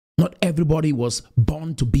Not everybody was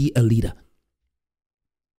born to be a leader.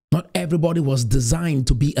 Not everybody was designed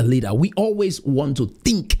to be a leader. We always want to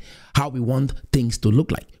think how we want things to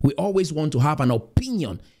look like. We always want to have an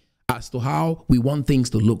opinion as to how we want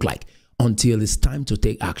things to look like until it's time to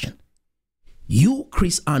take action. You,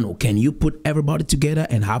 Chris Ano, can you put everybody together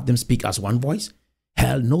and have them speak as one voice?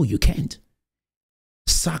 Hell no, you can't.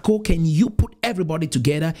 Sako, can you put everybody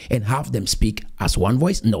together and have them speak as one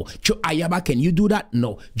voice? No. Cho Ayaba, can you do that?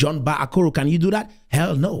 No. John Ba Akoro, can you do that?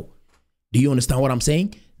 Hell no. Do you understand what I'm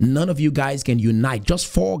saying? None of you guys can unite. Just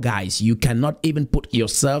 4 guys. You cannot even put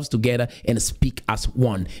yourselves together and speak as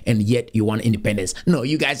one, and yet you want independence. No,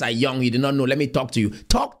 you guys are young. You do not know. Let me talk to you.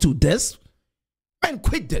 Talk to this and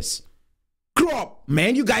quit this. Grow up,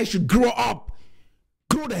 man. You guys should grow up.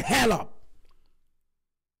 Grow the hell up.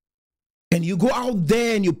 And you go out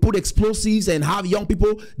there and you put explosives and have young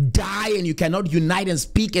people die, and you cannot unite and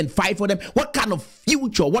speak and fight for them. What kind of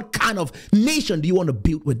future, what kind of nation do you want to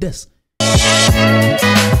build with this?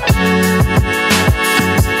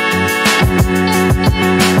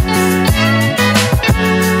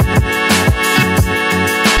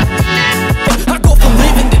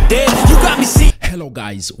 Hello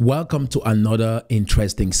guys, welcome to another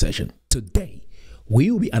interesting session. Today we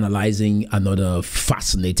will be analyzing another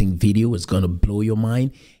fascinating video. It's going to blow your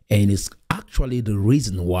mind, and it's actually the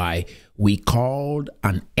reason why we called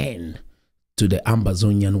an end to the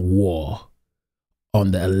Ambazonian war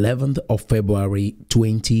on the 11th of February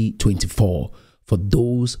 2024 for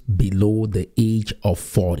those below the age of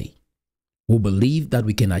 40. We believe that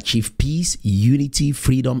we can achieve peace, unity,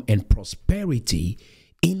 freedom, and prosperity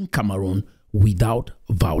in Cameroon without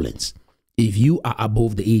violence. If you are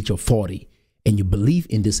above the age of 40 and you believe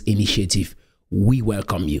in this initiative, we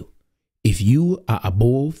welcome you. If you are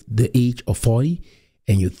above the age of 40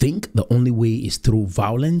 and you think the only way is through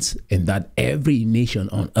violence and that every nation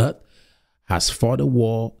on earth has fought a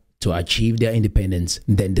war to achieve their independence,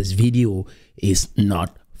 then this video is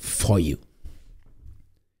not for you.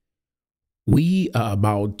 We are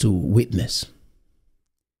about to witness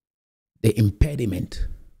the impediment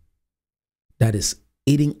that is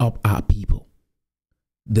eating up our people,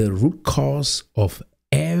 the root cause of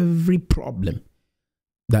every problem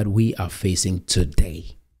that we are facing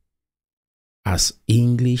today as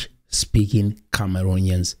English-speaking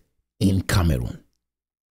Cameroonians in Cameroon.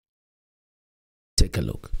 Take a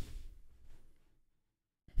look.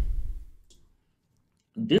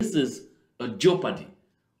 This is a jeopardy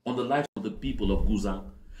on the lives of the people of Guzan.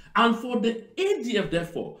 And for the ADF,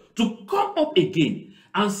 therefore, to come up again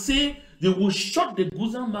and say they will shut the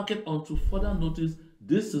Guzan market until further notice,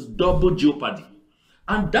 this is double jeopardy.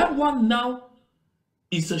 And that one now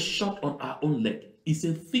is a shot on our own leg. It's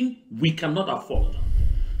a thing we cannot afford.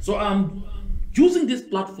 So I'm using this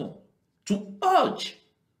platform to urge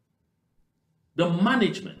the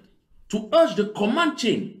management, to urge the command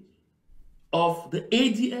chain of the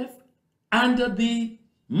ADF under the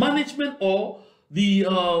management or the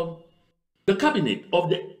cabinet of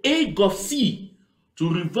the AGOC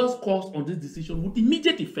to reverse course on this decision with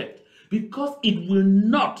immediate effect, because it will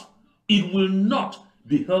not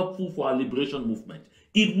be helpful for our liberation movement.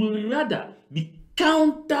 It will rather be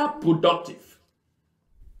counterproductive.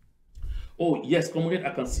 Oh yes, comrade,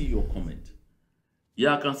 I can see your comment.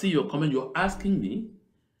 Yeah, I can see your comment. You're asking me,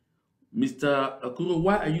 Mr. Akuro,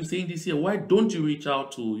 why are you saying this here? Why don't you reach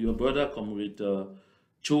out to your brother, Comrade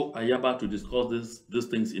Cho Ayaba, to discuss these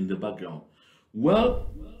things in the background? Well,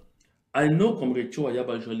 I know Comrade Cho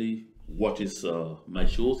Ayaba usually watches my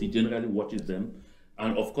shows. He generally watches them.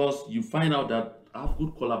 And of course, you find out that I have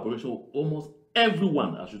good collaboration with almost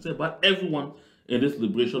everyone, I should say, but everyone in this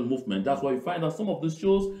liberation movement. That's why you find out some of these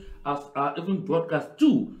shows are even broadcast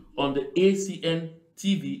too on the ACN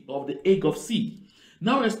TV of the AGOC.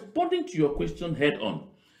 Now, responding to your question head on,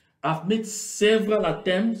 I've made several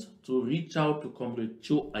attempts to reach out to Comrade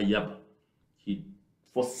Cho Ayaba.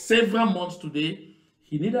 For several months today,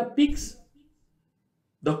 he neither picks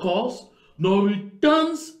the calls, nor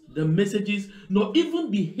returns the messages, nor even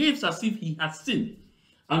behaves as if he has seen.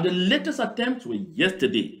 And the latest attempts were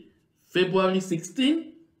yesterday, February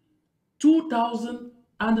 16,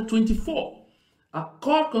 2024. I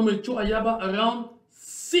called Comrade Cho Ayaba around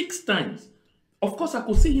 6 times. Of course, I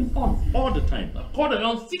could see him on all the time. I called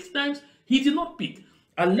around 6 times. He did not pick.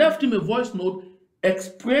 I left him a voice note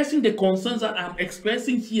expressing the concerns that I'm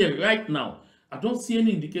expressing here right now. I don't see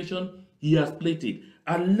any indication he has played it.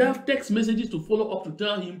 I left text messages to follow up to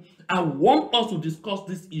tell him I want us to discuss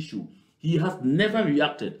this issue. He has never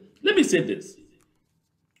reacted. Let me say this.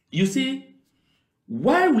 You see,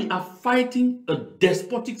 while we are fighting a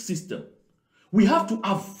despotic system, we have to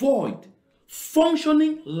avoid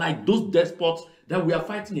functioning like those despots that we are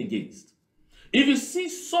fighting against. If you see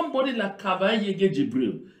somebody like Cavaye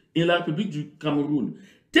Jibril in La République du Cameroun,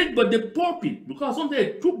 take but the pulpit, because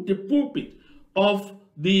somebody took the pulpit of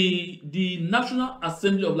the National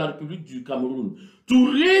Assembly of La République du Cameroun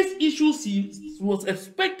to raise issues he was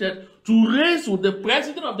expected to raise with the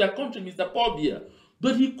president of their country, Mr. Paul Biya,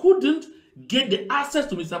 but he couldn't get the access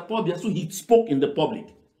to Mr. Paul Biya, so he spoke in the public.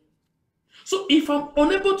 So if I'm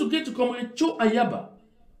unable to get to Comrade Cho Ayaba,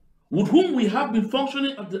 with whom we have been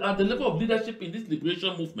functioning at the level of leadership in this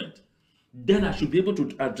liberation movement, then I should be able to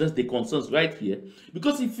address the concerns right here.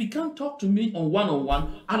 Because if he can't talk to me on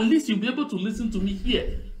one-on-one, at least you'll be able to listen to me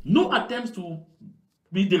here. No attempts to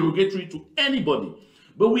be derogatory to anybody.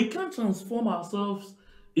 But we can't transform ourselves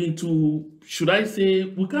into, should I say,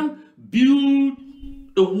 we can't build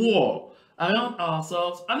a wall around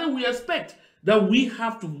ourselves and then we expect that we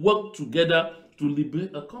have to work together to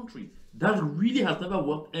liberate a country. That really has never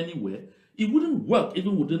worked anywhere. It wouldn't work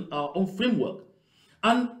even within our own framework.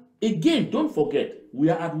 And again, don't forget, we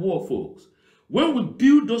are at war, folks. When we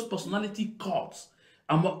build those personality cults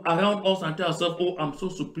around us and tell ourselves, oh, I'm so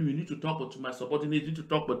supreme, you need to talk to my subordinates, you need to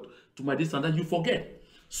talk to my this and that, you forget.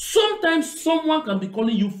 Sometimes someone can be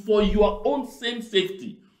calling you for your own same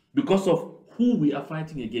safety because of who we are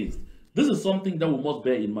fighting against. This is something that we must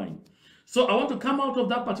bear in mind. So I want to come out of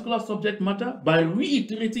that particular subject matter by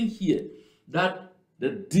reiterating here that the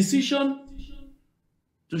decision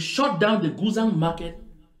to shut down the Guzang market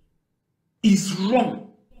is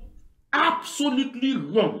wrong. Absolutely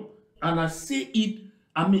wrong. And I say it,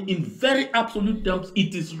 I mean, in very absolute terms,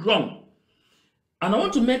 it is wrong. And I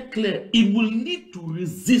want to make clear, it will lead to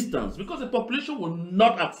resistance because the population will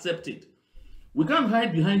not accept it. We can't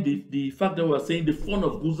hide behind the fact that we are saying the fund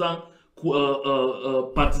of Guzang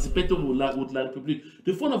participated with La République.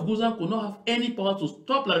 The fund of Guzang could not have any power to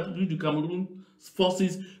stop La République du Cameroon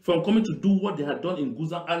forces from coming to do what they had done in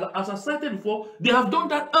Guzang. As I cited before, they have done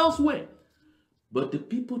that elsewhere. But the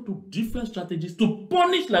people took different strategies to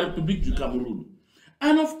punish La République du Cameroon.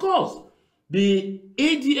 And of course, the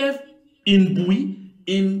ADF in Bui,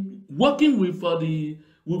 in working with the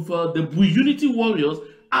Bui Unity Warriors,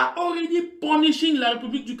 are already punishing La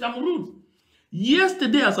République du Cameroon.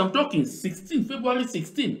 Yesterday, as I'm talking, February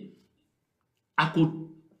 16, I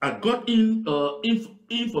got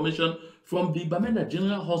information from the Bamenda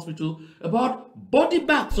General Hospital about body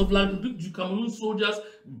bags of La République du Cameroon soldiers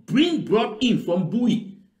being brought in from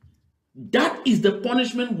Bui. That is the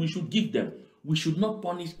punishment we should give them. We should not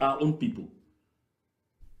punish our own people.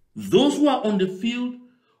 Those who are on the field,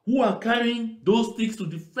 who are carrying those sticks to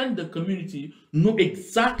defend the community, know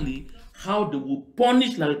exactly how they will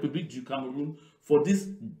punish La République du Cameroon for this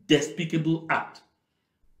despicable act.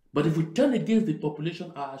 But if we turn against the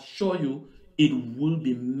population, I assure you, it will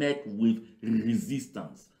be met with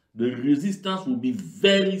resistance. The resistance will be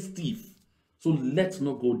very stiff. So let's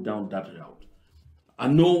not go down that route. I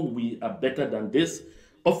know we are better than this.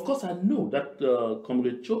 Of course, I know that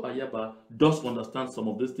Comrade Cho Ayaba does understand some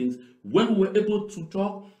of these things. When we were able to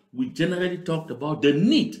talk, we generally talked about the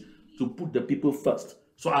need to put the people first.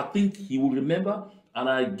 So I think he will remember, and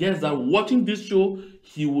I guess that watching this show,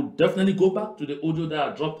 he will definitely go back to the audio that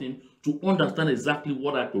I dropped in to understand exactly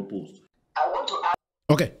what I proposed.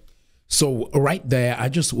 Okay, so right there, I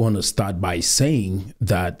just want to start by saying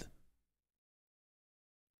that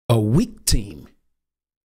a weak team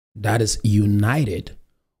that is united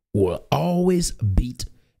will always beat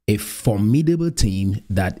a formidable team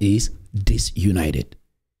that is disunited.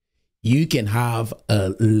 You can have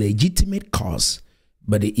a legitimate cause,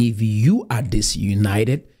 but if you are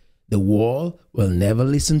disunited, the world will never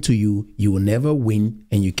listen to you, you will never win,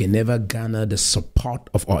 and you can never garner the support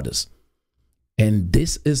of others. And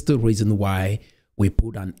this is the reason why we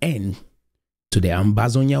put an end to the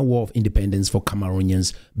Ambazonia War of Independence for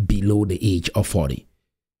Cameroonians below the age of 40.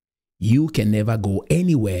 You can never go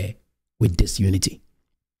anywhere with disunity.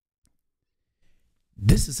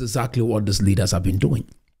 This is exactly what these leaders have been doing.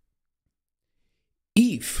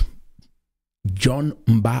 If John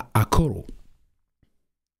Mba Akoro,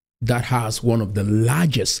 that has one of the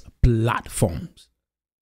largest platforms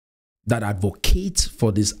that advocates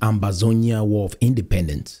for this Ambazonia War of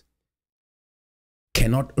Independence,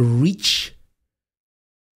 cannot reach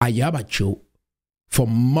Ayabacho for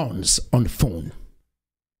months on phone,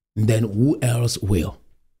 then who else will?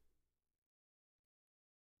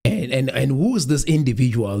 And who is this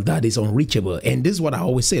individual that is unreachable? And this is what I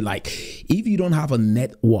always say, like, if you don't have a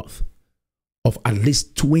net worth of at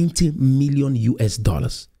least 20 million US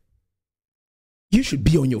dollars, you should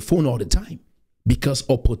be on your phone all the time because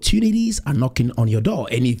opportunities are knocking on your door.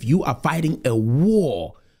 And if you are fighting a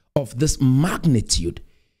war of this magnitude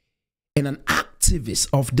and an activist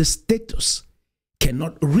of this status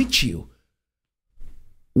cannot reach you,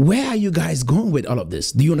 where are you guys going with all of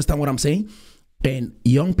this? Do you understand what I'm saying? And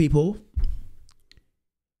young people,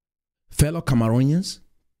 fellow Cameroonians,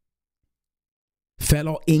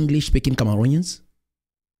 fellow English-speaking Cameroonians,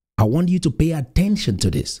 I want you to pay attention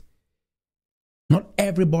to this. Not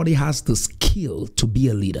everybody has the skill to be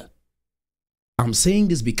a leader. I'm saying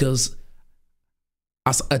this because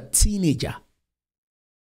as a teenager,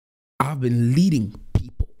 I've been leading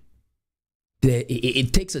people.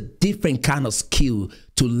 It takes a different kind of skill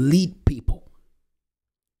to lead people.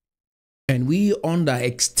 And we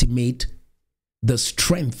underestimate the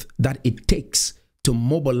strength that it takes to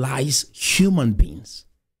mobilize human beings.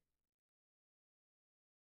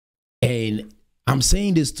 And I'm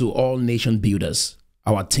saying this to all nation builders,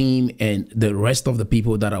 our team, and the rest of the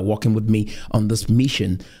people that are working with me on this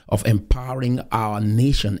mission of empowering our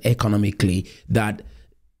nation economically, that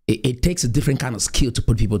it takes a different kind of skill to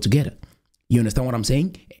put people together. You understand what I'm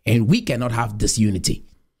saying? And we cannot have this unity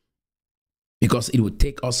because it would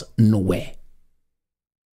take us nowhere.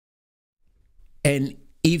 And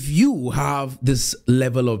if you have this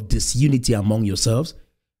level of disunity among yourselves,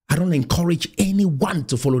 I don't encourage anyone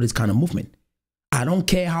to follow this kind of movement. I don't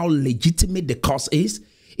care how legitimate the cause is.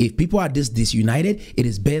 If people are this disunited, it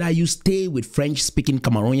is better you stay with French-speaking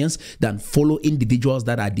Cameroonians than follow individuals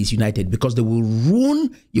that are disunited, because they will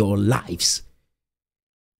ruin your lives.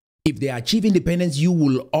 If they achieve independence, you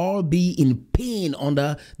will all be in pain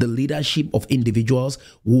under the leadership of individuals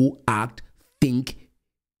who act, think,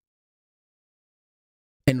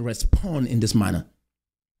 and respond in this manner.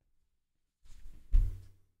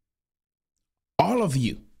 All of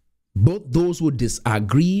you, both those who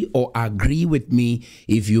disagree or agree with me,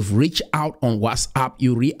 if you've reached out on WhatsApp,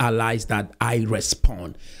 you realize that I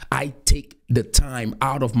respond. I take the time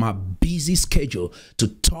out of my busy schedule to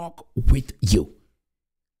talk with you,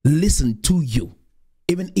 listen to you,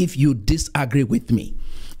 even if you disagree with me.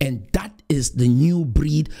 And that is the new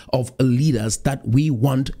breed of leaders that we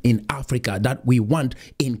want in Africa, that we want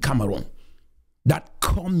in Cameroon, that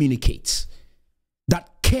communicates, that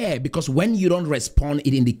care, because when you don't respond,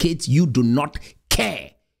 it indicates you do not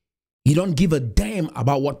care. You don't give a damn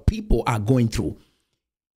about what people are going through.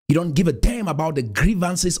 You don't give a damn about the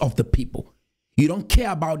grievances of the people. You don't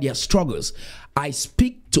care about their struggles. I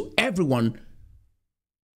speak to everyone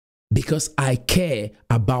because I care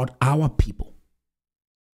about our people.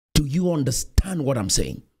 Do you understand what I'm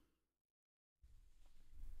saying?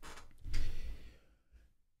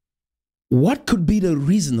 What could be the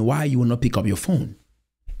reason why you will not pick up your phone?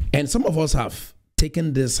 And some of us have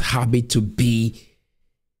taken this habit to be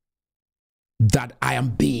that I am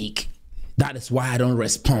big. That is why I don't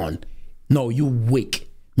respond. No, you weak.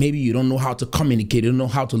 Maybe you don't know how to communicate. You don't know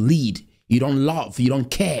how to lead. You don't love. You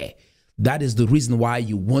don't care. That is the reason why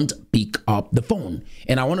you won't pick up the phone.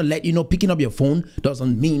 And I want to let you know, picking up your phone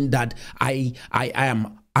doesn't mean that I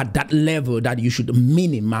am at that level that you should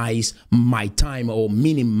minimize my time or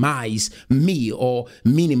minimize me or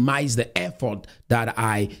minimize the effort that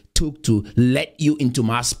I took to let you into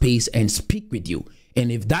my space and speak with you.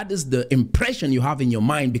 And if that is the impression you have in your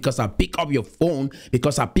mind, because I pick up your phone,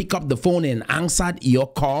 because I pick up the phone and answered your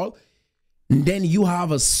call, then you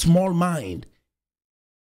have a small mind.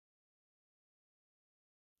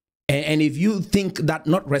 And if you think that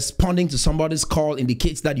not responding to somebody's call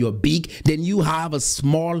indicates that you're big, then you have a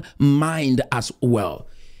small mind as well.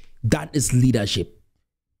 That is leadership.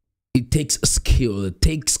 It takes skill, it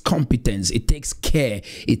takes competence, it takes care,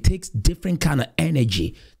 it takes different kind of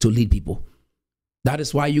energy to lead people. That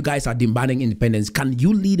is why you guys are demanding independence. Can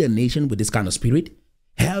you lead a nation with this kind of spirit?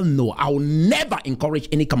 Hell no. I will never encourage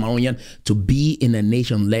any Cameroonian to be in a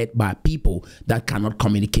nation led by people that cannot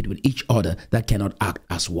communicate with each other, that cannot act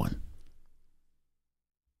as one.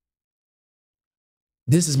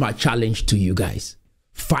 This is my challenge to you guys.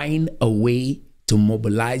 Find a way to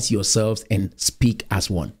mobilize yourselves and speak as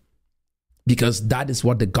one. Because that is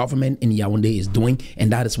what the government in Yaoundé is doing,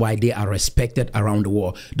 and that is why they are respected around the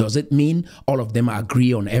world. Does it mean all of them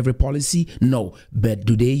agree on every policy? No. But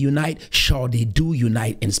do they unite? Sure, they do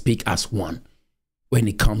unite and speak as one when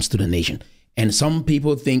it comes to the nation. And some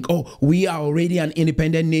people think, oh, we are already an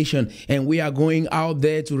independent nation and we are going out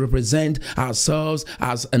there to represent ourselves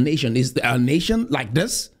as a nation. Is a nation like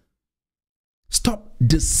this? Stop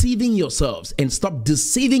deceiving yourselves and stop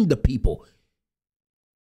deceiving the people.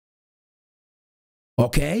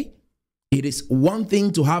 Okay? It is one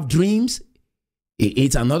thing to have dreams.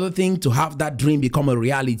 It's another thing to have that dream become a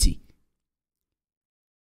reality.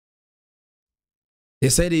 They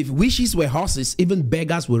said if wishes were horses, even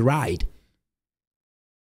beggars would ride.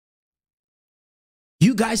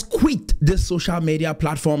 You guys quit the social media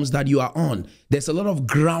platforms that you are on. There's a lot of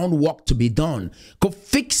groundwork to be done. Go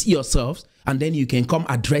fix yourselves, and then you can come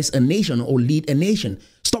address a nation or lead a nation.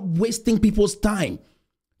 Stop wasting people's time.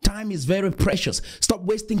 Time is very precious. Stop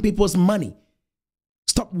wasting people's money.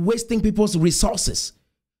 Stop wasting people's resources.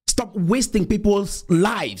 Stop wasting people's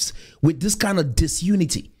lives with this kind of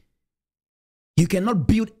disunity. You cannot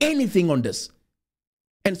build anything on this.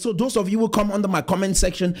 And so those of you who come under my comment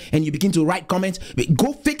section and you begin to write comments,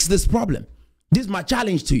 go fix this problem. This is my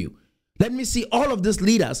challenge to you. Let me see all of these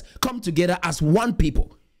leaders come together as one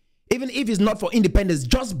people. Even if it's not for independence,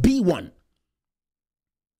 just be one.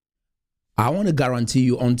 I want to guarantee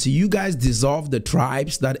you, until you guys dissolve the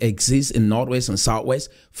tribes that exist in Northwest and Southwest,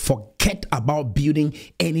 forget about building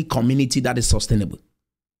any community that is sustainable.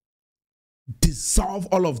 Dissolve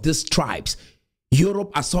all of these tribes.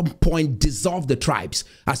 Europe at some point dissolve the tribes.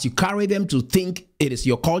 As you carry them to think it is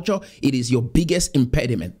your culture, it is your biggest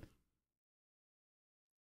impediment.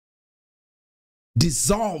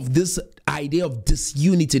 Dissolve this idea of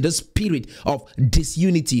disunity, the spirit of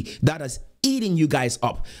disunity that is eating you guys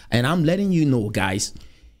up. And I'm letting you know, guys,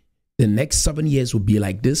 the next 7 years will be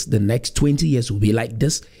like this. The next 20 years will be like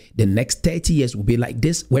this. The next 30 years will be like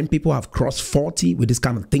this. When people have crossed 40 with this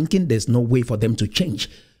kind of thinking, there's no way for them to change.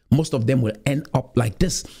 Most of them will end up like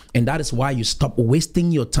this. And that is why you stop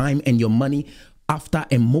wasting your time and your money after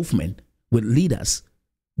a movement with leaders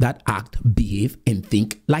that act, behave, and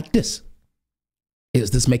think like this.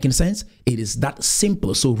 Is this making sense? It is that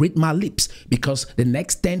simple. So read my lips, because the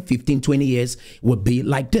next 10, 15, 20 years will be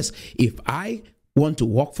like this. If I want to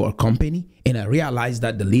work for a company and I realize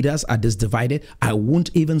that the leaders are this divided, I won't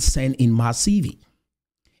even send in my CV.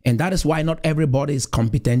 And that is why not everybody is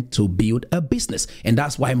competent to build a business. And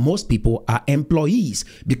that's why most people are employees,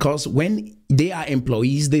 because when they are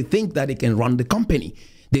employees, they think that they can run the company.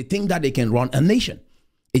 They think that they can run a nation.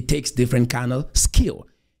 It takes different kind of skill.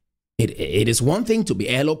 It is one thing to be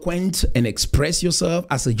eloquent and express yourself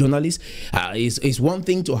as a journalist. It's one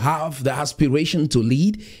thing to have the aspiration to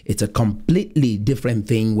lead. It's a completely different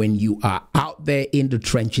thing when you are out there in the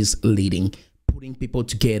trenches leading, putting people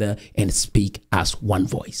together and speak as one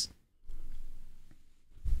voice.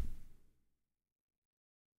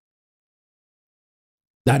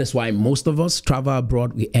 That is why most of us travel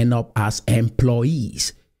abroad, we end up as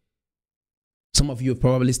employees. Some of you have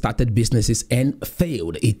probably started businesses and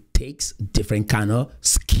failed. It takes different kind of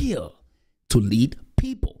skill to lead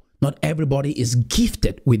people. Not everybody is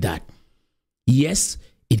gifted with that. Yes,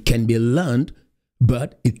 it can be learned,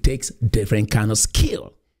 but it takes different kind of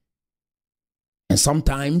skill. And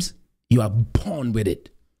sometimes you are born with it.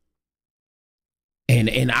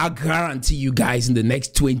 And I guarantee you guys, in the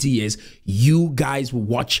next 20 years, you guys will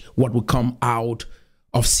watch what will come out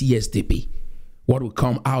of CSDP. What will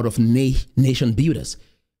come out of nation builders.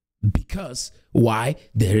 Because why?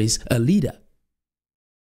 There is a leader.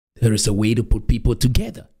 There is a way to put people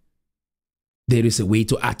together. There is a way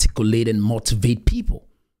to articulate and motivate people.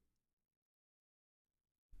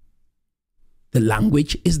 The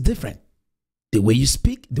language is different. The way you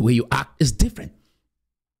speak, the way you act is different.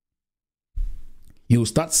 You'll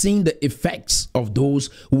start seeing the effects of those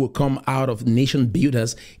who will come out of nation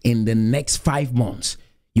builders in the next 5 months.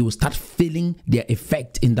 You will start feeling their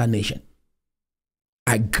effect in that nation.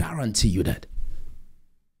 I guarantee you that.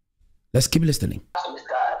 Let's keep listening.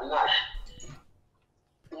 Mr. Nash,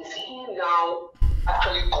 is he now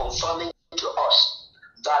actually confirming to us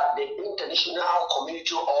that the international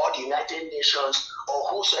community or the United Nations or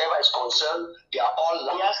whosoever is concerned, they are all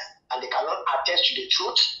liars and they cannot attest to the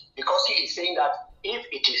truth? Because he is saying that if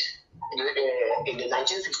it is in the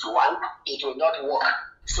 1961, it will not work.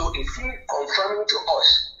 So is he confirming to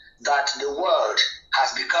us that the world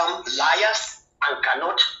has become liars and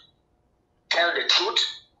cannot tell the truth?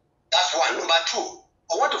 That's one. Number two,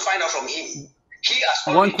 I want to find out from him. He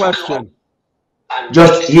has one question.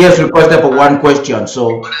 Just he has requested for one question.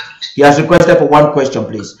 So he has requested for one question,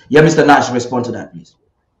 please. Yeah, Mr. Nash, respond to that, please.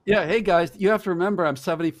 Yeah, hey guys, you have to remember I'm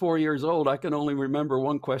 74 years old. I can only remember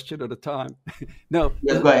one question at a time. No,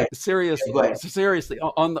 yes, go ahead. Seriously, yes, go ahead. Seriously,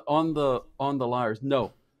 on the liars.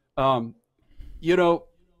 No, you know,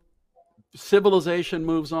 civilization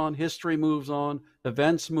moves on, history moves on,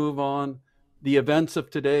 events move on. The events of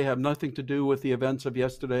today have nothing to do with the events of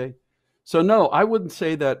yesterday. So no, I wouldn't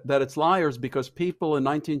say that it's liars, because people in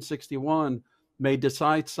 1961 may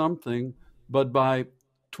decide something, but by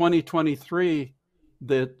 2023,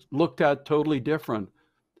 that looked at totally different.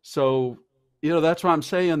 So, you know, that's why I'm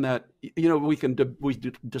saying that, you know, we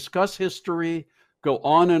discuss history, go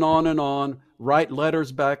on and on and on, write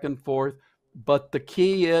letters back and forth. But the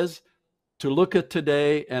key is to look at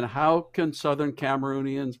today and how can Southern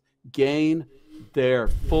Cameroonians gain their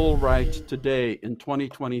full rights today in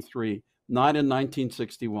 2023, not in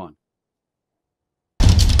 1961.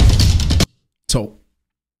 So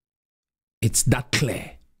it's that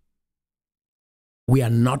clear. We are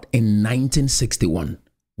not in 1961.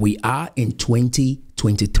 We are in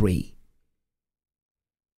 2023.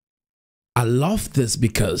 I love this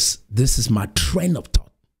because this is my train of thought,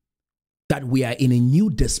 that we are in a new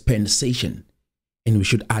dispensation and we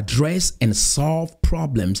should address and solve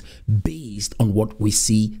problems based on what we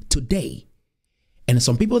see today. And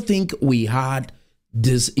some people think we had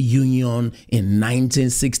this union in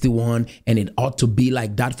 1961 and it ought to be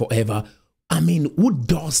like that forever. I mean, who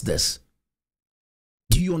does this?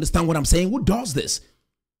 Do you understand what I'm saying? Who does this?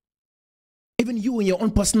 Even you in your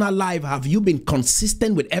own personal life, have you been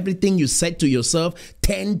consistent with everything you said to yourself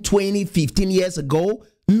 10, 20, 15 years ago?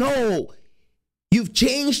 No. You've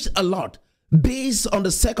changed a lot based on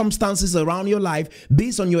the circumstances around your life,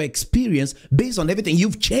 based on your experience, based on everything.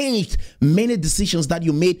 You've changed many decisions that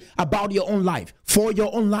you made about your own life, for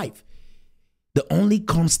your own life. The only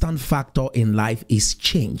constant factor in life is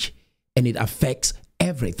change, and it affects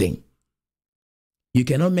everything. You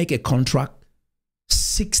cannot make a contract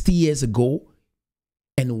 60 years ago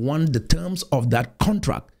and want the terms of that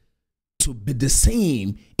contract to be the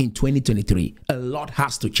same in 2023. A lot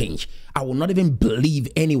has to change. I will not even believe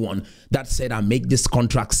anyone that said I make this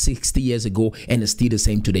contract 60 years ago and it's still the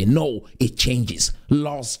same today. No, it changes.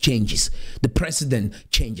 Laws changes. The president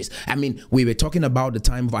changes. I mean, we were talking about the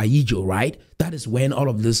time of Ayijo, right? That is when all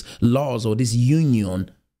of these laws or this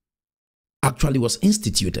union actually was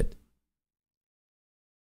instituted.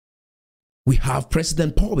 We have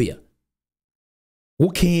President Paul Biya,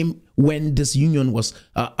 who came when this union was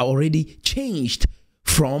already changed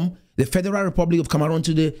from the Federal Republic of Cameroon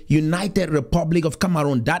to the United Republic of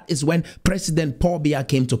Cameroon. That is when President Paul Biya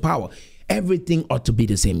came to power. Everything ought to be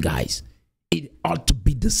the same, guys. It ought to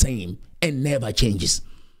be the same and never changes.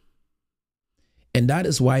 And that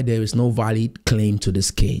is why there is no valid claim to this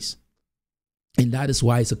case. And that is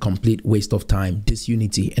why it's a complete waste of time,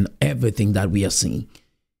 disunity, and everything that we are seeing.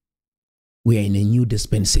 We are in a new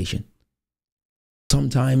dispensation.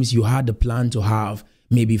 Sometimes you had the plan to have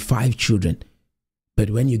maybe 5 children, but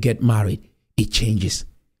when you get married, it changes.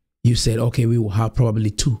 You said, okay, we will have probably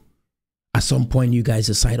 2. At some point, you guys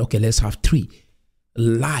decide, okay, let's have 3.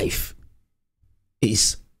 Life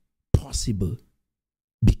is possible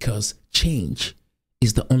because change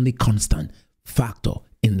is the only constant factor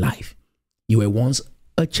in life. You were once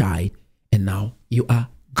a child and now you are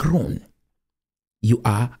grown. You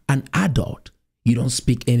are an adult. You don't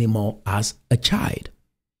speak anymore as a child.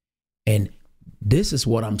 And this is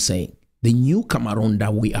what I'm saying. The new Cameroon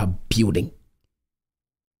that we are building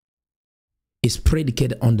is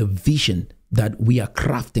predicated on the vision that we are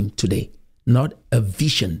crafting today, not a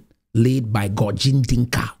vision laid by Gojin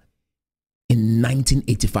Dinka in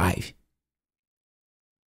 1985.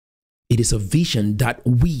 It is a vision that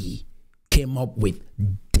we came up with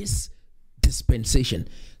this dispensation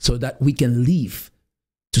so that we can live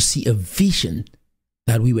to see a vision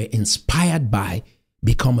that we were inspired by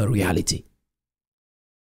become a reality.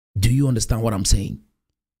 Do you understand what I'm saying?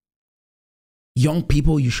 Young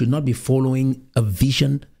people, you should not be following a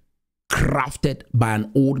vision crafted by an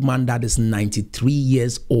old man that is 93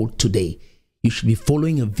 years old today. You should be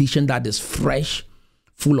following a vision that is fresh,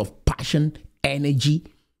 full of passion, energy,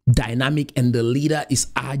 dynamic, and the leader is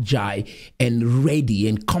agile and ready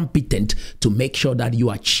and competent to make sure that you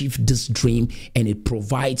achieve this dream, and it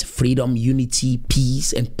provides freedom, unity,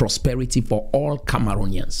 peace, and prosperity for all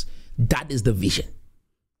Cameroonians. That is the vision.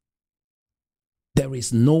 There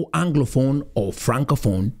is no Anglophone or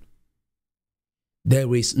Francophone.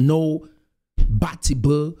 There is no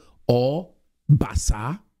Batibe or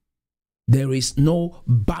Bassa. There is no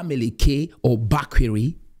Bamileke or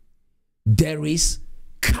Bakwiri. There is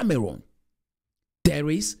Cameroon.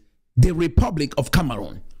 There is the Republic of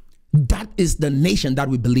Cameroon. That is the nation that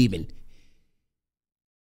we believe in.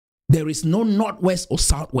 There is no Northwest or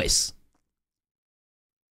Southwest.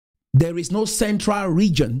 There is no Central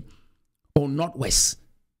region or Northwest.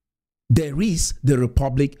 There is the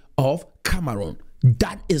Republic of Cameroon.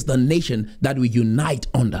 That is the nation that we unite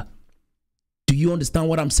under. Do you understand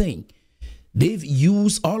what I'm saying? They've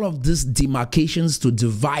used all of these demarcations to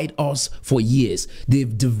divide us for years.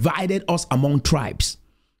 They've divided us among tribes.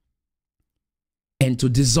 And to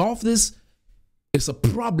dissolve this is a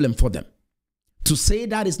problem for them. To say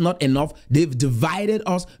that is not enough, they've divided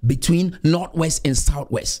us between Northwest and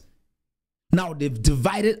Southwest. Now they've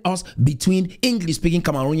divided us between English-speaking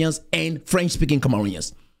Cameroonians and French-speaking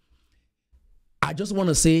Cameroonians. I just want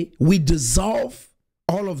to say we dissolve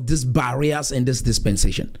all of these barriers in this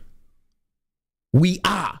dispensation. We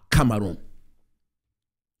are Cameroon.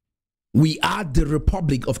 We are the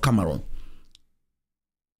Republic of Cameroon.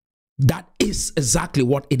 That is exactly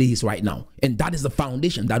what it is right now. And that is the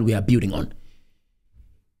foundation that we are building on.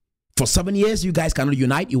 For 7 years, you guys cannot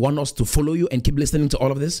unite. You want us to follow you and keep listening to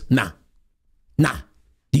all of this? Nah.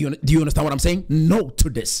 Do you understand what I'm saying? No to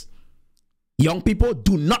this. Young people,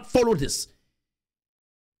 do not follow this.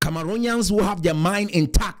 Cameroonians who have their mind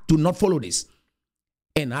intact do not follow this.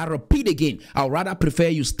 And I repeat again, I would rather prefer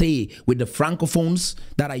you stay with the Francophones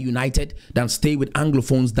that are united than stay with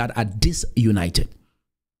Anglophones that are disunited.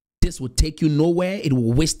 This will take you nowhere. It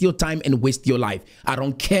will waste your time and waste your life. I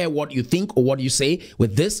don't care what you think or what you say.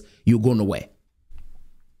 With this, you go nowhere.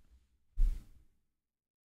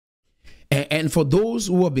 And for those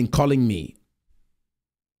who have been calling me,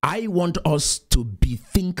 I want us to be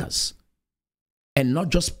thinkers and not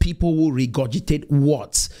just people who regurgitate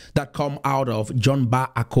words that come out of John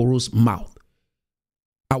Ba Akoro's mouth.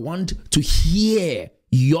 I want to hear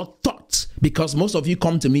your thoughts, because most of you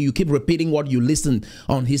come to me, you keep repeating what you listen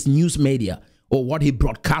on his news media or what he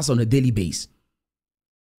broadcasts on a daily basis.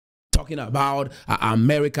 Talking about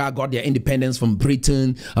America got their independence from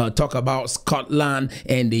Britain, talk about Scotland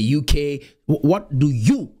and the UK. What do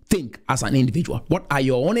you think as an individual? What are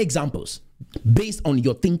your own examples based on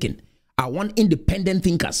your thinking? I want independent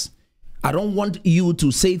thinkers. I don't want you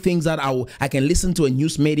to say things that I can listen to a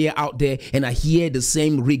news media out there and I hear the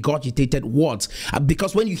same regurgitated words.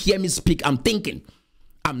 Because when you hear me speak, I'm thinking.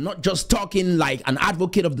 I'm not just talking like an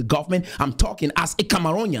advocate of the government. I'm talking as a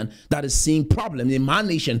Cameroonian that is seeing problems in my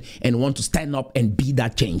nation and want to stand up and be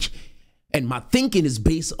that change. And my thinking is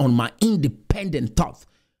based on my independent thought,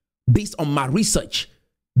 based on my research,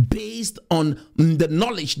 based on the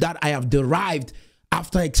knowledge that I have derived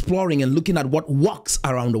after exploring and looking at what works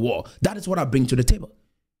around the world. That is what I bring to the table.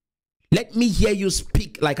 Let me hear you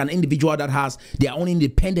speak like an individual that has their own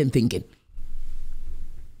independent thinking.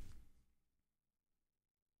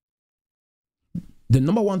 The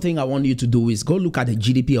number one thing I want you to do is go look at the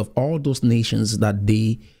GDP of all those nations that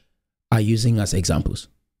they are using as examples.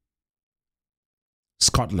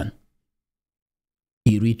 Scotland,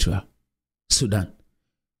 Eritrea, Sudan.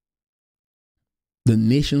 The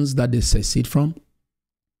nations that they secede from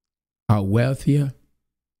are wealthier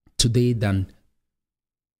today than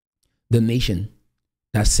the nation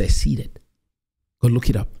that seceded. Go look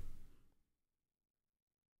it up.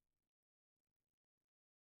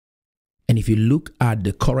 And if you look at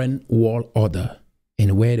the current world order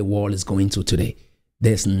and where the world is going to today,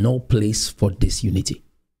 there's no place for disunity.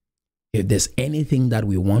 If there's anything that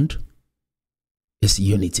we want, it's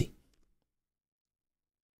unity.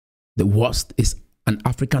 The worst is an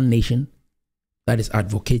African nation that is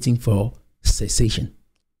advocating for cessation.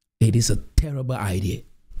 It is a terrible idea,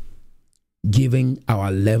 given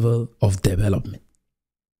our level of development.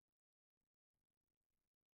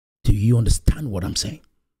 Do you understand what I'm saying?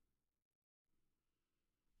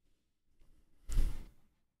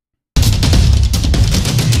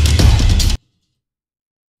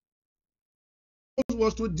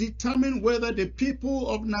 Was to determine whether the people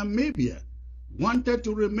of Namibia wanted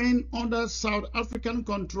to remain under South African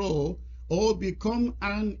control or become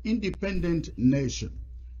an independent nation.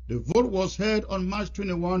 The vote was held on March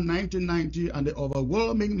 21, 1990, and the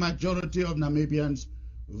overwhelming majority of Namibians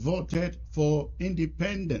voted for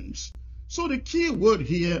independence. So the key word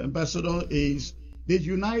here, Ambassador, is the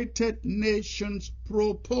United Nations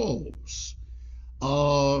propose.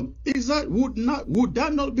 Would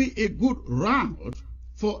that not be a good route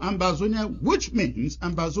for Ambazonia, which means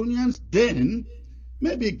Ambazonians then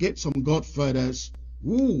maybe get some godfathers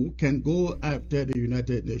who can go after the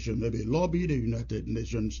United Nations, maybe lobby the United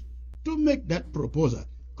Nations to make that proposal,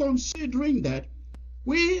 considering that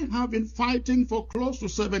we have been fighting for close to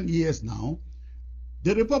 7 years now.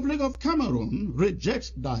 The Republic of Cameroon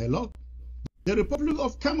rejects dialogue. The Republic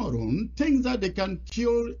of Cameroon thinks that they can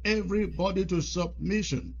kill everybody to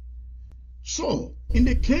submission. So, in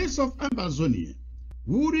the case of Ambazonia,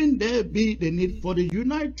 wouldn't there be the need for the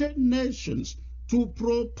United Nations to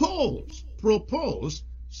propose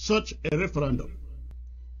such a referendum?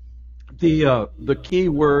 The key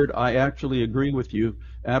word, I actually agree with you,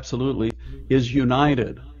 absolutely, is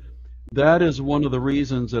united. That is one of the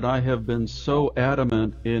reasons that I have been so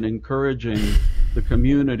adamant in encouraging the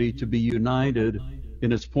community to be united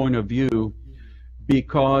in its point of view,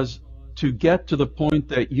 because to get to the point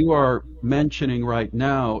that you are mentioning right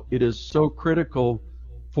now, it is so critical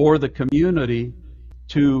for the community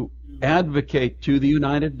to advocate to the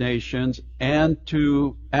United Nations and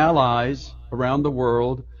to allies around the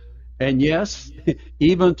world And yes,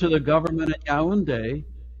 even to the government at Yaoundé,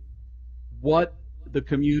 what the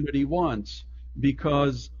community wants.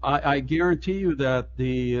 Because I guarantee you that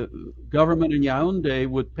the government in Yaoundé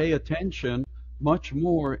would pay attention much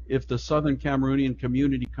more if the Southern Cameroonian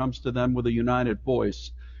community comes to them with a united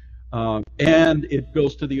voice. And it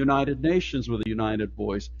goes to the United Nations with a united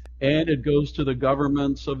voice. And it goes to the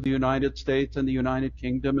governments of the United States and the United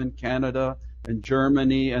Kingdom and Canada and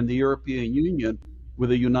Germany and the European Union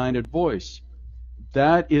with a united voice.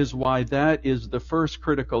 That is why that is the first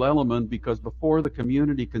critical element, because before the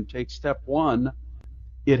community can take step one,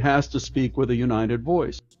 it has to speak with a united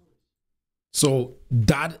voice. So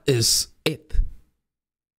that is it.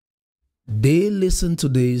 They listen to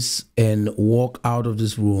this and walk out of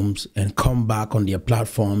these rooms and come back on their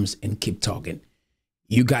platforms and keep talking.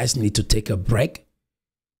 You guys need to take a break,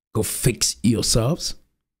 go fix yourselves,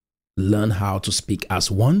 learn how to speak as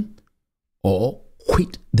one, or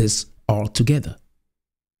quit this altogether.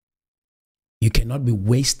 You cannot be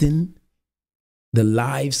wasting the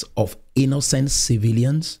lives of innocent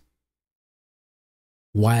civilians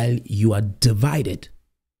while you are divided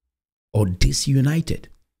or disunited.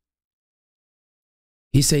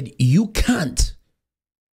 He said, you can't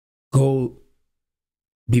go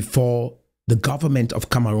before the government of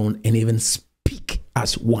Cameroon and even speak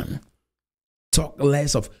as one. Talk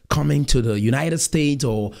less of coming to the United States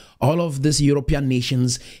or all of these European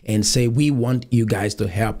nations and say, we want you guys to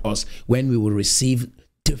help us, when we will receive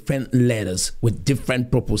different letters with different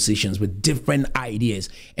propositions, with different ideas,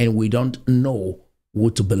 and we don't know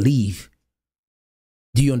what to believe.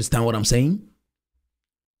 Do you understand what I'm saying?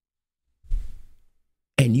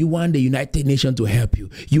 And you want the United Nations to help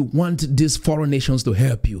you. You want these foreign nations to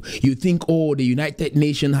help you. You think, oh, the United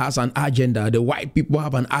Nations has an agenda. The white people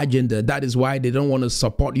have an agenda. That is why they don't want to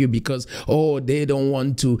support you, because, oh, they don't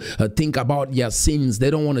want to think about their sins.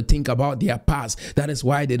 They don't want to think about their past. That is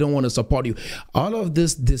why they don't want to support you. All of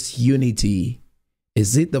this disunity,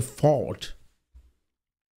 is it the fault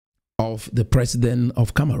of the president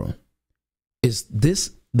of Cameroon? Is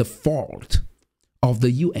this the fault of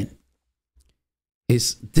the UN?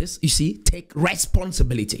 Is this, you see, take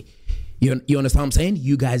responsibility. You understand what I'm saying?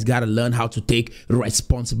 You guys got to learn how to take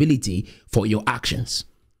responsibility for your actions.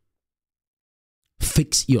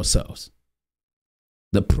 Fix yourselves.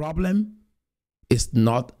 The problem is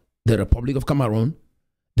not the Republic of Cameroon.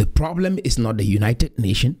 The problem is not the United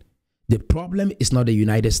Nations. The problem is not the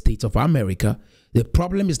United States of America. The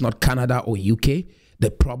problem is not Canada or UK.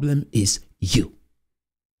 The problem is you.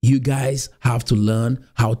 You guys have to learn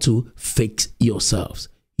how to fix yourselves.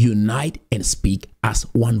 Unite and speak as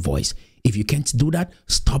one voice. If you can't do that,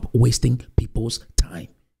 stop wasting people's time.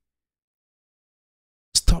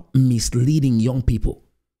 Stop misleading young people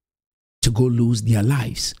to go lose their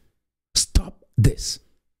lives. Stop this.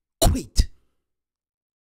 Quit.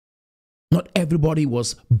 Not everybody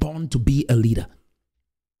was born to be a leader.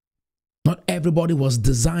 Not everybody was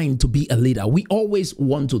designed to be a leader. We always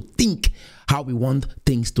want to think how we want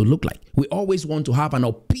things to look like. We always want to have an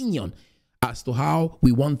opinion as to how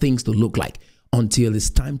we want things to look like until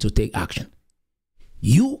it's time to take action.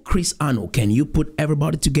 You, Chris Ano, can you put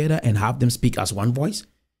everybody together and have them speak as one voice?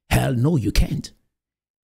 Hell no, you can't.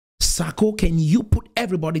 Sako, can you put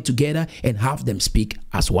everybody together and have them speak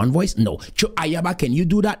as one voice? No. Cho Ayaba, can you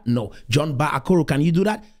do that? No. John Ba Akoro, can you do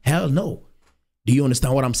that? Hell no. Do you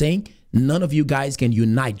understand what I'm saying? None of you guys can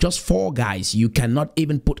unite. Just 4 guys. You cannot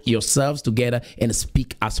even put yourselves together and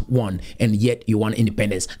speak as one, and yet you want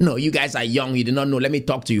independence. No, you guys are young. You do not know. Let me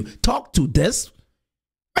talk to you. Talk to this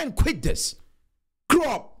and quit this. Grow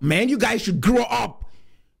up, man. You guys should grow up.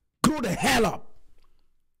 Grow the hell up.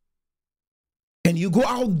 And you go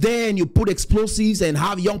out there and you put explosives and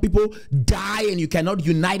have young people die, and you cannot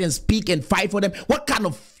unite and speak and fight for them. What kind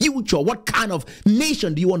of future, what kind of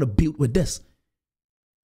nation do you want to build with this?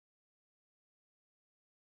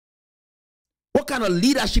 What kind of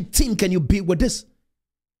leadership team can you build with this?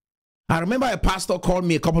 I remember a pastor called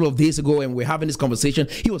me a couple of days ago and we're having this conversation.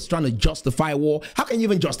 He was trying to justify war. How can you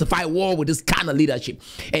even justify war with this kind of leadership?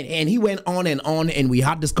 And he went on and we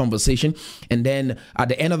had this conversation. And then at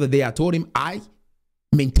the end of the day, I told him, I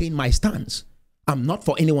maintain my stance. I'm not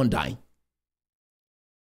for anyone dying.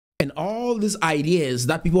 And all these ideas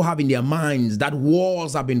that people have in their minds that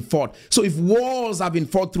wars have been fought. So if wars have been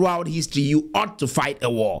fought throughout history, you ought to fight a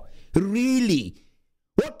war. Really?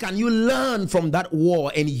 What can you learn from that war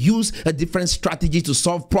and use a different strategy to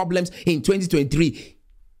solve problems in 2023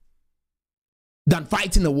 than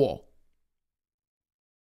fighting a war?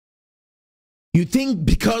 You think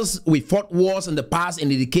because we fought wars in the past and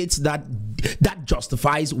it indicates that that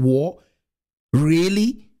justifies war?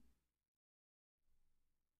 Really?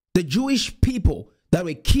 The Jewish people that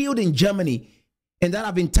were killed in Germany and that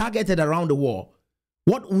have been targeted around the world,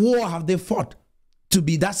 what war have they fought to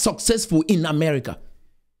be that successful in America?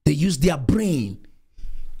 They use their brain.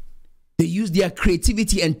 They use their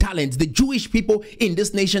creativity and talent. The Jewish people in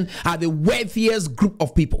this nation are the wealthiest group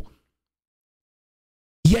of people.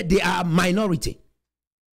 Yet they are a minority.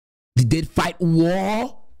 Did they fight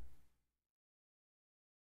war?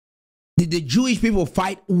 Did the Jewish people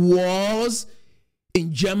fight wars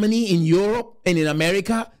in Germany, in Europe, and in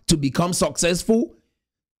America to become successful?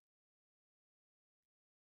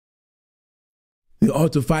 We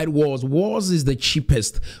ought to fight wars. Wars is the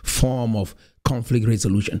cheapest form of conflict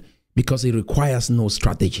resolution because it requires no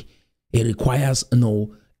strategy. It requires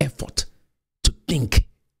no effort to think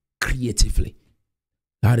creatively.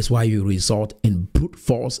 That is why you resort in brute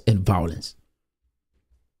force and violence.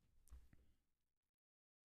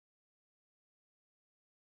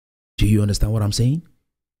 Do you understand what I'm saying?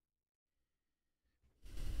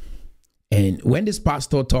 And when this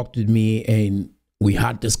pastor talked with me and we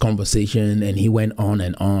had this conversation and he went on,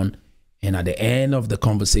 and at the end of the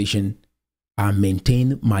conversation, I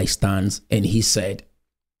maintained my stance and he said,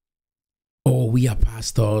 oh, we are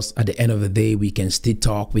pastors. At the end of the day, we can still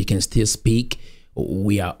talk. We can still speak.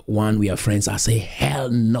 We are one. We are friends. I say, hell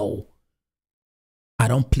no. I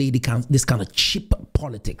don't play this kind of cheap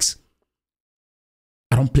politics.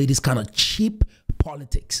 I don't play this kind of cheap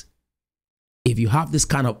politics. If you have this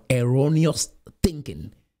kind of erroneous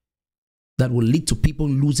thinking that will lead to people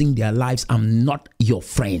losing their lives, I'm not your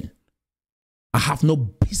friend. I have no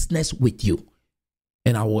business with you.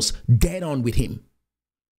 And I was dead on with him.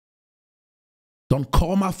 Don't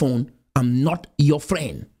call my phone. I'm not your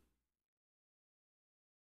friend.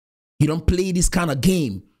 You don't play this kind of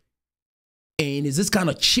game. And it's this kind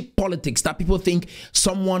of cheap politics that people think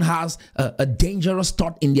someone has a dangerous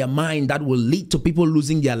thought in their mind that will lead to people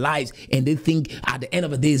losing their lives. And they think at the end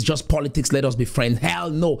of the day, it's just politics. Let us be friends. Hell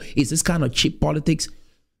no. It's this kind of cheap politics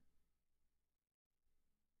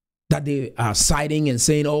that they are citing and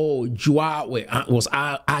saying, oh, Joa was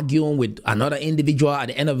arguing with another individual. At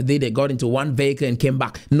the end of the day, they got into one vehicle and came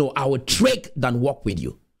back. No, I will trek than walk with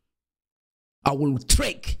you. I will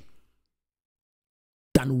trek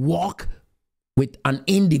than walk with an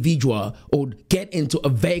individual or get into a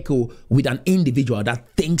vehicle with an individual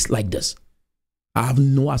that thinks like this. I have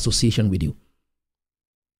no association with you.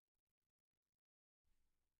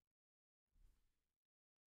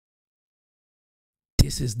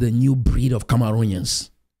 This is the new breed of Cameroonians.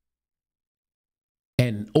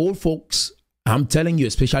 And old folks, I'm telling you,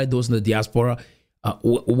 especially those in the diaspora,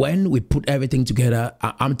 when we put everything together,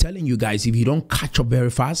 I'm telling you guys, if you don't catch up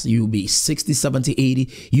very fast, you'll be 60, 70,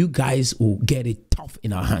 80. You guys will get it tough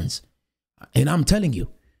in our hands. And I'm telling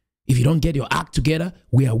you, if you don't get your act together,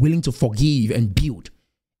 we are willing to forgive and build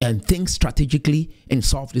and think strategically and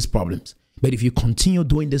solve these problems. But if you continue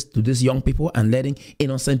doing this to these young people and letting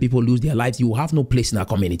innocent people lose their lives, you will have no place in our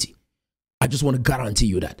community. I just want to guarantee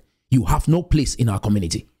you that. You have no place in our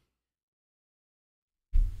community.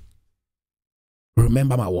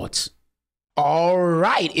 Remember my words. All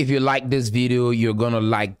right. If you like this video, you're going to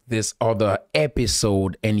like this other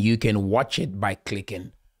episode and you can watch it by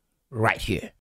clicking right here.